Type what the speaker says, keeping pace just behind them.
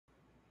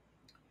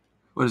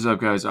What is up,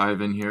 guys?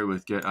 Ivan here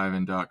with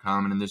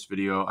getivan.com, and in this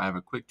video I have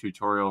a quick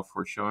tutorial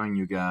for showing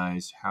you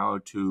guys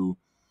how to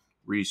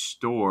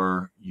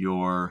restore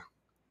your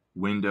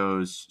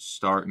Windows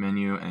start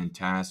menu and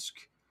task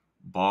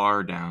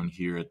bar down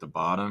here at the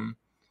bottom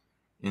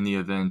in the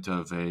event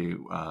of a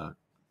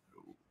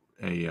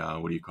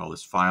what do you call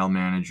this, file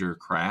manager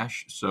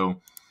crash. So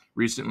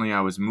recently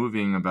I was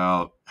moving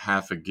about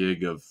half a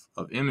gig of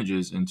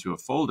images into a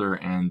folder,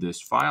 and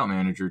this file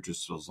manager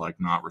just was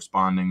like not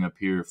responding up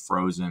here,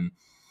 frozen.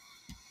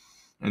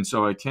 And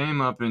so I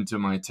came up into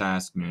my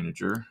task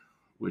manager,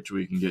 which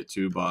we can get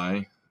to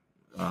by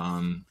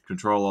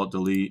CTRL ALT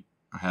DELETE.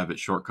 I have it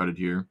shortcutted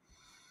here.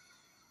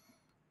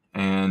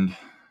 And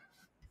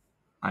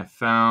I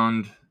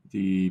found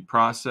the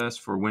process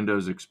for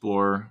Windows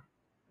Explorer,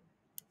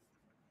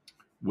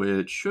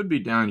 which should be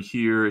down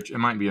here. It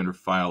might be under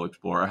File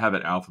Explorer. I have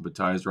it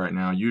alphabetized right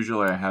now.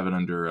 Usually I have it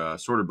under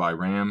sorted by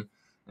RAM.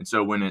 And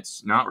so when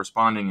it's not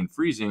responding and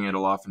freezing,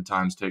 it'll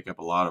oftentimes take up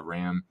a lot of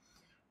RAM.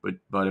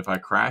 But if I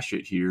crash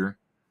it here,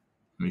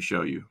 let me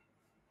show you.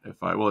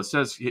 Well, it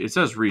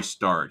says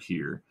restart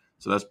here,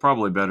 so that's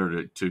probably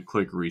better to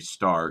click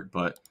restart.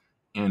 But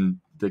in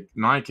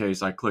my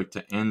case, I clicked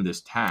to end this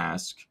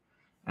task,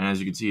 and as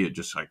you can see, it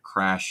just like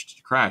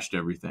crashed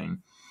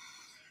everything.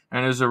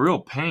 And it was a real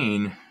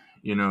pain,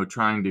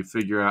 trying to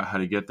figure out how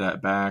to get that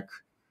back,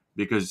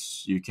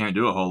 because you can't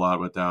do a whole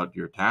lot without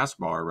your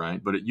taskbar,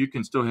 right? But you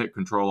can still hit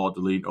CTRL ALT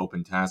DELETE,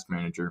 open Task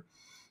Manager,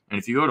 and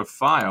if you go to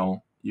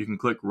File, you can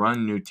click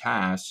Run New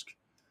Task,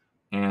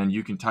 and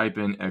you can type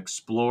in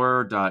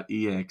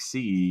explorer.exe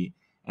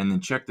and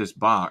then check this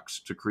box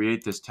to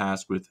create this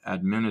task with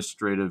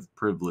administrative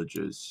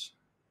privileges.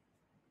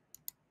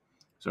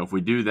 So if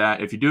we do that,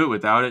 if you do it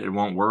without it, it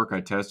won't work.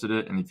 I tested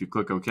it, and if you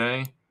click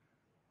OK,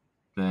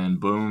 then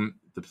boom,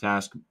 the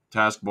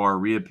taskbar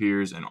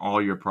reappears and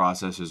all your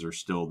processes are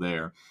still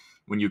there.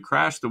 When you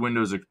crash the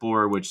Windows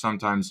Explorer, which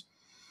sometimes,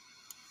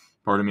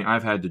 pardon me,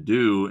 I've had to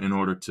do in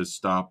order to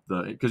stop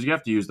because you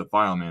have to use the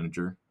file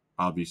manager,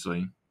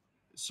 obviously.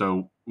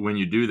 So when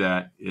you do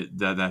that,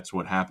 that's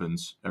what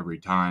happens every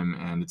time.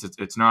 And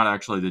it's not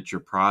actually that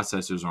your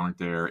processes aren't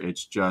there.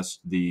 It's just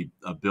the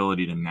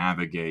ability to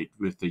navigate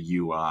with the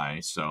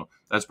UI. So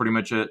that's pretty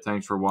much it.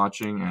 Thanks for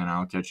watching, and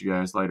I'll catch you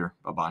guys later.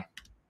 Bye-bye.